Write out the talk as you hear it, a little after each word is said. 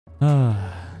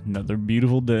Another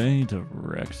beautiful day to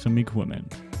wreck some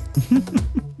equipment.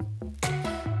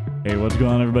 Hey, what's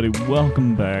going on, everybody?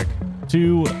 Welcome back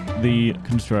to the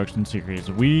construction series.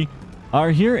 We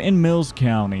are here in Mills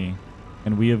County,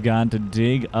 and we have got to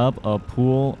dig up a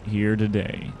pool here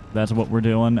today. That's what we're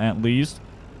doing, at least.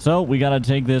 So we got to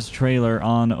take this trailer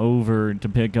on over to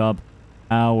pick up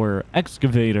our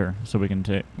excavator so we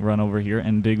can run over here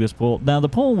and dig this pool. Now, the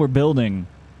pool we're building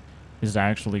is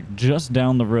actually just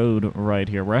down the road right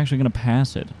here. We're actually going to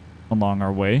pass it along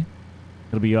our way.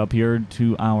 It'll be up here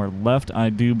to our left, I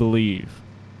do believe.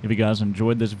 If you guys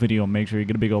enjoyed this video, make sure you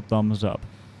get a big old thumbs up.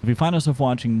 If you find yourself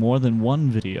watching more than one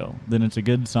video, then it's a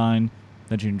good sign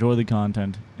that you enjoy the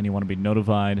content and you want to be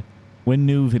notified when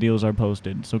new videos are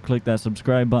posted. So click that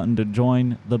subscribe button to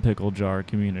join the Pickle Jar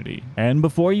community. And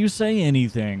before you say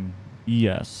anything,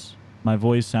 yes, my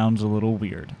voice sounds a little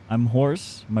weird. I'm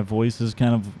hoarse. My voice is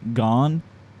kind of gone.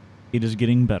 It is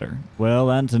getting better. Well,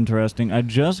 that's interesting. I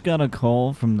just got a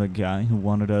call from the guy who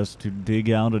wanted us to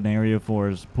dig out an area for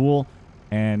his pool.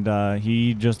 And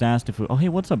he just asked if we... Oh, hey,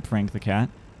 what's up, Frank the cat?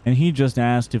 And he just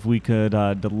asked if we could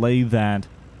delay that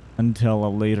until a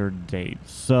later date.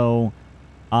 So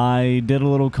I did a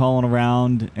little calling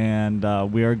around, and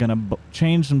we are going to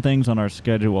change some things on our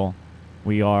schedule.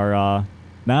 We are...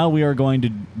 Now we are going to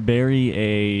bury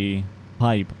a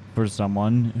pipe for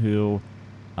someone who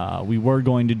we were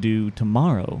going to do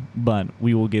tomorrow, but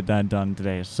we will get that done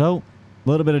today. So, a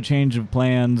little bit of change of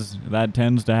plans. That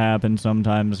tends to happen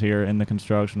sometimes here in the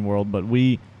construction world, but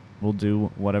we will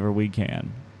do whatever we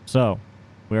can. So,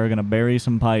 we are going to bury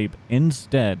some pipe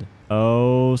instead.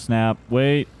 Oh, snap.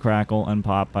 Wait. Crackle and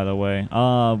pop, by the way.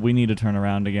 We need to turn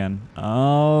around again.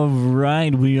 All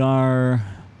right, we are...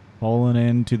 pulling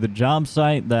into the job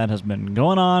site that has been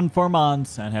going on for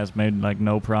months and has made like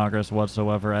no progress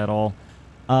whatsoever at all.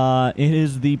 It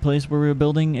is the place where we're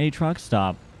building a truck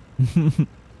stop.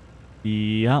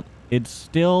 Yep, it's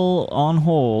still on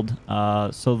hold.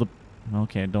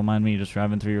 Okay, don't mind me just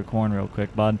driving through your corn real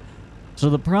quick, bud. So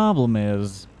the problem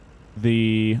is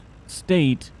the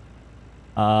state,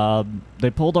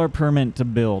 they pulled our permit to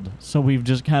build. So we've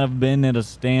just kind of been at a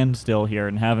standstill here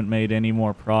and haven't made any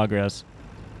more progress.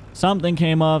 Something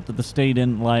came up that the state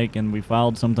didn't like, and we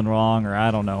filed something wrong, or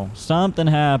I don't know. Something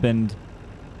happened,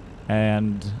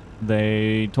 and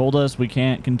they told us we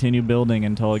can't continue building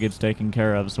until it gets taken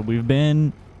care of. So we've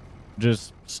been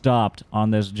just stopped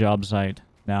on this job site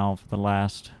now for the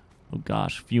last, oh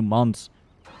gosh, few months.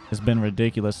 It's been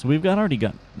ridiculous. So we've already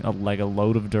got like a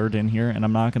load of dirt in here, and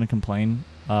I'm not going to complain.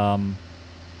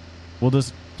 We'll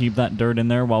just keep that dirt in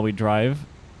there while we drive,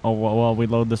 or while we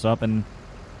load this up, and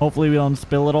hopefully we don't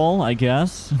spill it all, I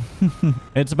guess.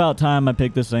 It's about time I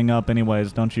pick this thing up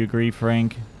anyways. Don't you agree,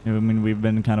 Frank? I mean, we've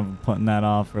been kind of putting that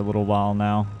off for a little while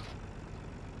now.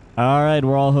 Alright,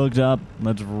 we're all hooked up.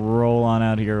 Let's roll on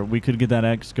out here. We could get that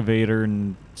excavator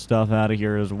and stuff out of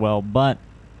here as well, but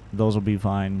those will be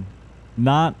fine.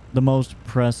 Not the most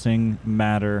pressing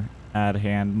matter at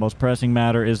hand. Most pressing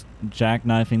matter is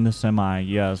jackknifing the semi,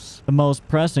 yes. The most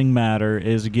pressing matter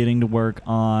is getting to work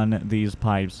on these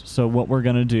pipes. So what we're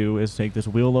going to do is take this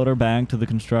wheel loader back to the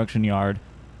construction yard,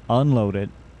 unload it.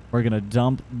 We're going to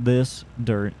dump this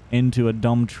dirt into a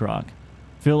dump truck,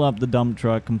 fill up the dump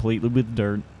truck completely with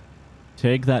dirt,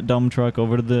 take that dump truck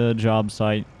over to the job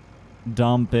site,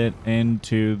 dump it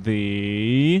into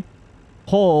the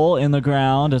hole in the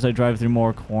ground as I drive through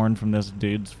more corn from this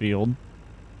dude's field.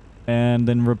 And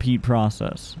then repeat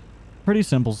process. Pretty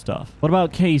simple stuff. What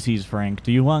about Casey's, Frank?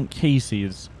 Do you want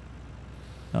Casey's?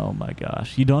 Oh my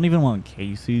gosh. You don't even want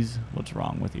Casey's? What's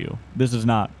wrong with you? This is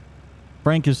not...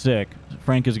 Frank is sick.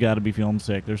 Frank has got to be feeling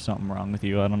sick. There's something wrong with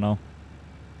you. I don't know.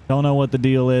 Don't know what the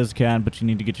deal is, cat, but you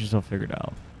need to get yourself figured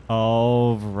out.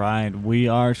 All right. We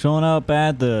are showing up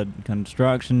at the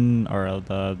construction, or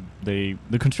the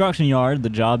construction yard, the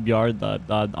job yard,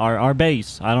 our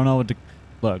base. I don't know what to...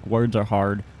 Look, words are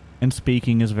hard. And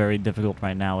speaking is very difficult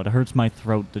right now. It hurts my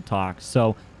throat to talk.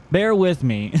 So, bear with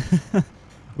me.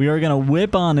 We are going to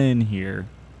whip on in here.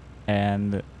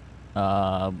 And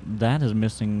that is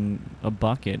missing a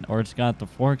bucket. Or it's got the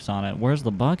forks on it. Where's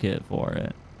the bucket for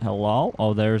it? Hello?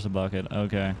 Oh, there's a bucket.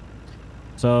 Okay.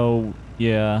 So,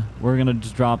 yeah. We're going to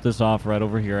just drop this off right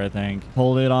over here, I think.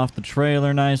 Pull it off the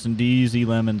trailer nice and easy,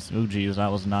 lemons. Oh, geez.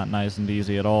 That was not nice and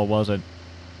easy at all, was it?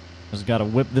 Just gotta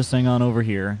whip this thing on over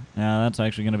here. Yeah, that's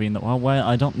actually gonna be in the... Well,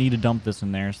 I don't need to dump this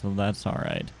in there, so that's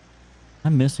alright.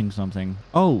 I'm missing something.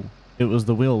 Oh, it was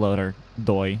the wheel loader.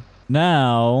 Doy.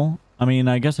 Now, I mean,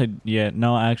 I guess yeah,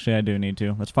 no, actually I do need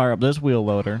to. Let's fire up this wheel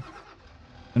loader.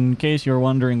 In case you're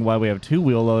wondering why we have two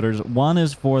wheel loaders, one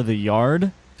is for the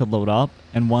yard to load up,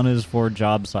 and one is for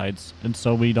job sites. And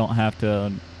so we don't have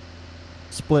to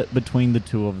split between the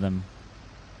two of them.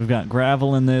 We've got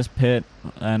gravel in this pit,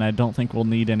 and I don't think we'll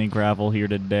need any gravel here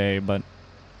today, but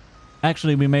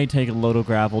actually we may take a load of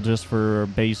gravel just for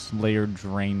base layer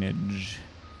drainage.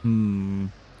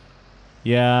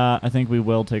 Yeah, I think we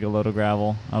will take a load of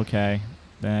gravel. Okay.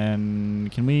 Then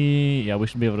can we... Yeah, we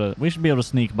should be able to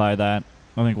sneak by that.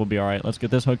 I think we'll be all right. Let's get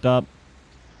this hooked up.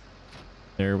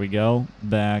 There we go.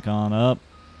 Back on up.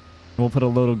 We'll put a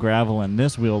load of gravel in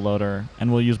this wheel loader,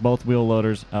 and we'll use both wheel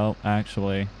loaders. Oh,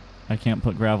 actually, I can't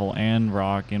put gravel and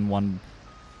rock in one.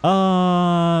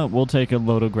 We'll take a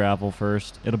load of gravel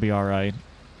first. It'll be all right.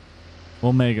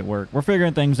 We'll make it work. We're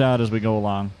figuring things out as we go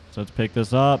along. So let's pick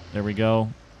this up. There we go.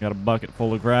 Got a bucket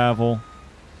full of gravel.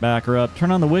 Back her up.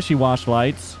 Turn on the wishy-wash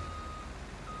lights,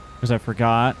 because I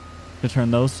forgot to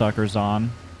turn those suckers on.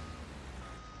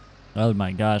 Oh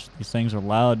my gosh, these things are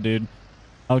loud, dude.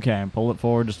 Okay, pull it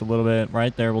forward just a little bit.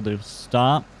 Right there will do.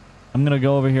 Stop. I'm going to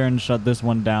go over here and shut this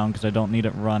one down because I don't need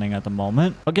it running at the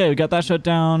moment. Okay, we got that shut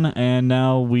down, and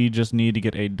now we just need to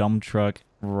get a dump truck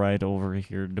right over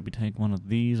here. Did we take one of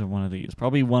these or one of these?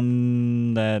 Probably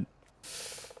one that...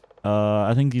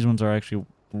 I think these ones are actually...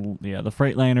 Yeah, the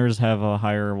Freightliners have a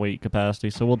higher weight capacity,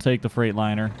 so we'll take the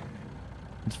Freightliner.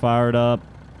 Let's fire it up.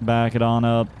 Back it on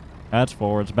up. That's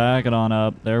forwards. Back it on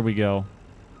up. There we go.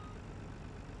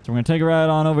 So we're going to take it right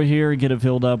on over here and get it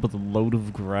filled up with a load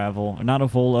of gravel. Not a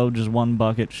full load, just one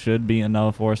bucket should be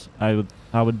enough for us, I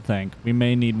would think. We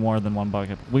may need more than one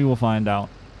bucket. We will find out.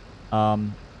 I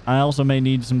also may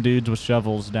need some dudes with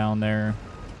shovels down there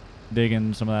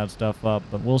digging some of that stuff up,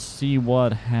 but we'll see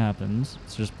what happens.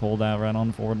 Let's just pull that right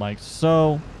on forward like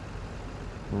so.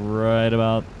 Right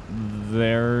about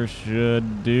there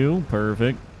should do.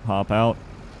 Perfect. Hop out.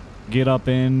 Get up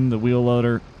in the wheel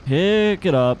loader. Pick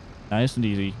it up. Nice and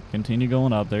easy. Continue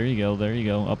going up. There you go. There you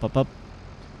go. Up, up, up.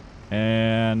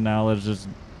 And now let's just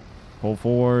pull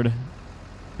forward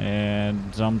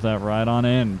and dump that right on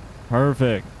in.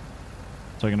 Perfect.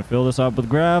 So I'm going to fill this up with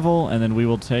gravel, and then we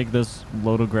will take this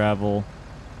load of gravel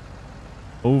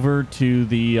over to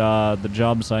the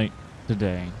job site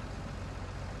today.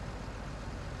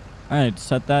 All right,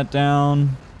 set that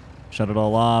down. Shut it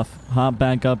all off. Hop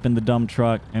back up in the dump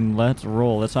truck, and let's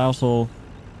roll. Let's also...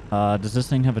 does this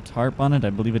thing have a tarp on it? I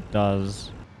believe it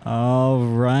does. All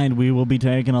right, we will be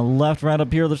taking a left right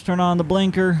up here. Let's turn on the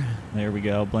blinker. There we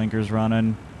go. Blinker's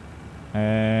running.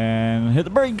 And hit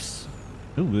the brakes.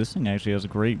 Ooh, this thing actually has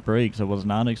great brakes. I was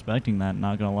not expecting that,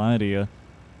 not gonna lie to you.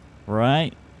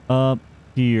 Right up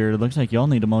here. Looks like y'all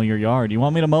need to mow your yard. You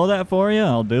want me to mow that for you?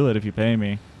 I'll do it if you pay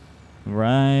me.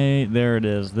 Right there it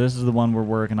is. This is the one we're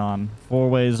working on. 4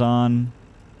 ways on.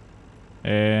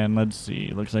 And let's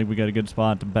see. Looks like we got a good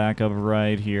spot to back up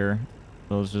right here.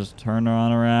 So let's just turn her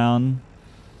on around.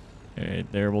 Okay,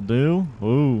 there will do.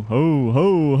 Ooh, ho,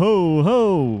 ho, ho,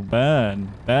 ho.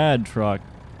 Bad truck.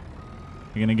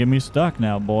 You're gonna get me stuck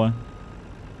now, boy.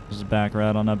 Just back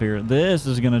right on up here. This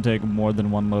is gonna take more than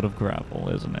one load of gravel,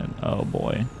 isn't it? Oh,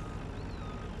 boy.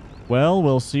 Well,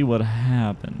 we'll see what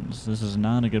happens. This is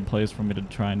not a good place for me to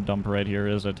try and dump right here,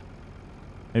 is it?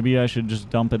 Maybe I should just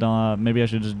dump it on... Maybe I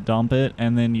should just dump it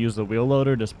and then use the wheel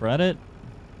loader to spread it?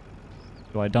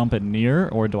 Do I dump it near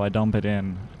or do I dump it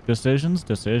in? Decisions?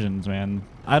 Decisions, man.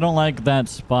 I don't like that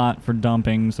spot for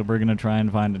dumping, so we're gonna try and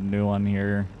find a new one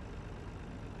here.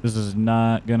 This is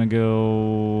not gonna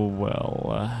go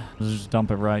well. Let's just dump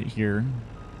it right here.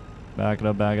 Back it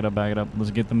up, back it up, back it up.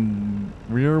 Let's get them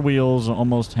rear wheels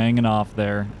almost hanging off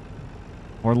there.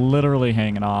 Or literally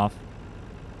hanging off.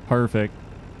 Perfect.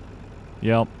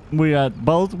 Yep. We got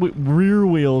both rear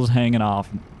wheels hanging off.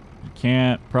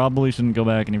 Probably shouldn't go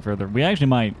back any further. We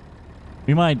actually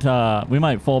we might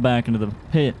fall back into the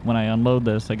pit when I unload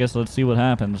this. I guess let's see what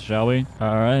happens, shall we?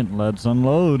 All right, let's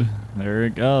unload. There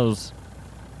it goes.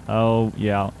 Oh,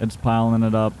 yeah, it's piling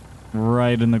it up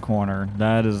right in the corner.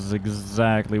 That is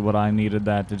exactly what I needed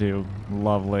that to do.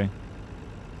 Lovely.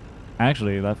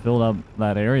 Actually, that filled up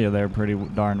that area there pretty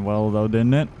darn well, though,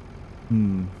 didn't it?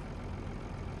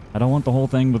 I don't want the whole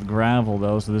thing with gravel,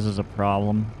 though, so this is a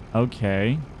problem.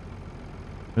 Okay.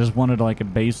 I just wanted, like, a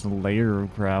base layer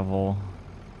of gravel.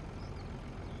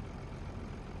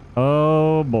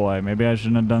 Oh, boy. Maybe I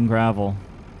shouldn't have done gravel.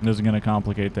 This is going to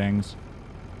complicate things.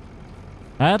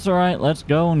 That's alright, let's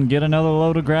go and get another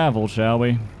load of gravel, shall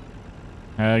we?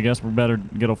 I guess we better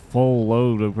get a full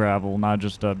load of gravel, not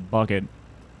just a bucket.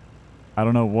 I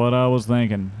don't know what I was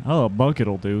thinking. Oh, a bucket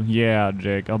will do. Yeah,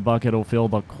 Jake, a bucket will fill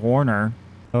the corner.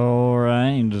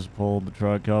 Alright, just pull the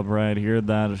truck up right here.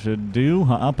 That should do.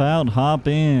 Hop out, hop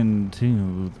in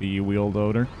to the wheel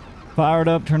loader. Fire it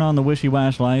up, turn on the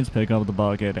wishy-wash lights, pick up the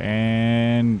bucket,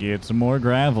 and get some more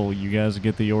gravel. You guys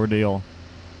get the ordeal.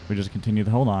 We just continue the...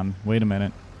 Hold on. Wait a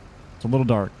minute. It's a little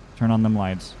dark. Turn on them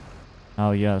lights.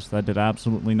 Oh, yes. That did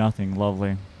absolutely nothing.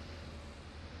 Lovely.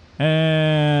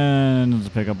 And let's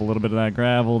pick up a little bit of that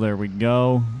gravel. There we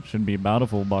go. Should be about a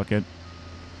full bucket.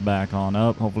 Back on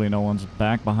up. Hopefully no one's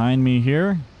back behind me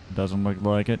here. Doesn't look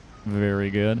like it. Very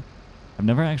good. I've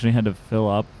never actually had to fill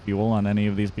up fuel on any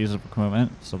of these pieces of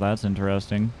equipment, so that's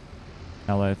interesting.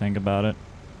 Now that I think about it.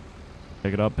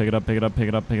 Pick it up, pick it up, pick it up, pick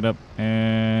it up, pick it up.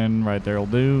 And right there will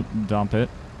do. Dump it.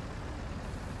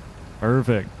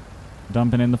 Perfect.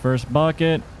 Dumping in the first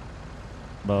bucket.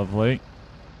 Lovely.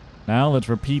 Now let's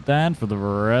repeat that for the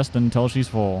rest until she's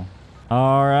full.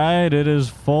 Alright, it is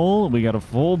full. We got a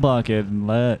full bucket.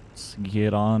 Let's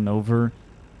get on over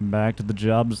back to the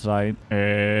job site.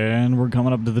 And we're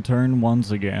coming up to the turn once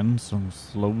again. So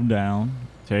slow down.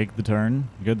 Take the turn.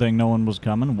 Good thing no one was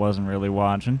coming. Wasn't really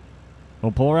watching.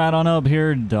 We'll pull right on up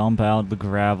here. Dump out the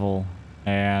gravel.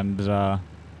 And I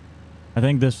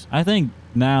think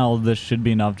now this should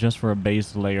be enough just for a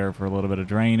base layer for a little bit of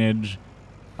drainage.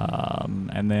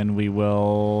 And then we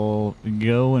will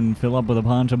go and fill up with a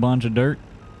bunch of dirt.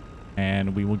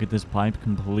 And we will get this pipe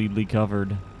completely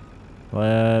covered.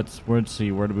 Let's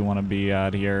see, where do we want to be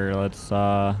at here? Let's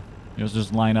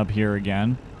just line up here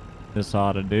again. This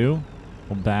ought to do.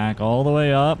 We'll back all the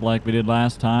way up like we did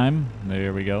last time.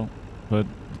 There we go. Put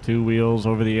the 2 wheels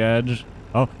over the edge.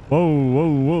 Oh, whoa,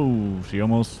 whoa, whoa. She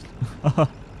almost...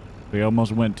 we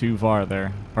almost went too far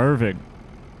there. Perfect.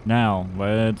 Now,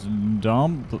 let's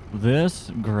dump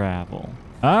this gravel.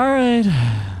 Alright.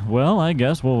 Well, I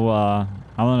guess we'll, I'm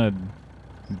gonna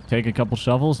take a couple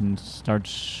shovels and start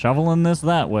shoveling this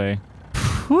that way.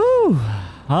 Whew.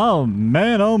 Oh,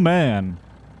 man.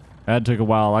 That took a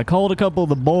while. I called a couple of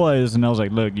the boys, and I was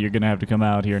like, look, you're gonna have to come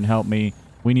out here and help me.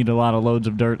 We need a lot of loads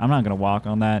of dirt. I'm not gonna walk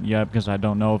on that yet because I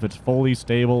don't know if it's fully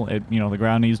stable. The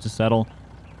ground needs to settle.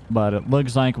 But it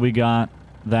looks like we got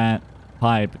that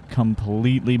pipe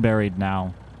completely buried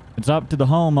now. It's up to the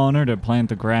homeowner to plant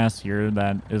the grass here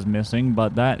that is missing,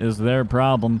 but that is their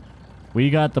problem. We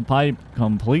got the pipe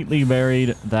completely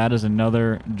buried. That is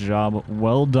another job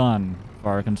well done for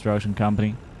our construction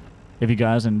company. If you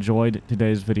guys enjoyed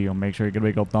today's video, make sure you give it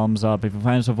a big old thumbs up. If you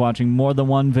find yourself watching more than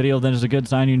one video, then it's a good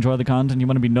sign you enjoy the content. You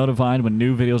want to be notified when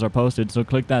new videos are posted, so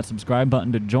click that subscribe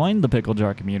button to join the Pickle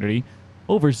Jar community.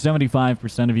 Over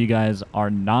 75% of you guys are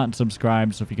not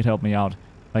subscribed, so if you could help me out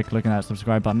by clicking that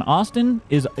subscribe button. Austin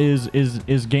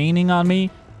is gaining on me.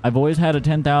 I've always had a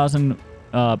 10,000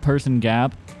 person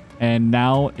gap, and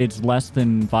now it's less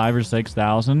than 5,000 or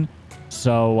 6,000.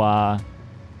 So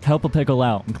help a pickle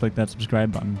out and click that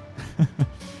subscribe button.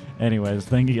 Anyways,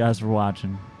 thank you guys for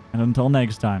watching, and until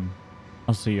next time,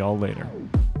 I'll see y'all later.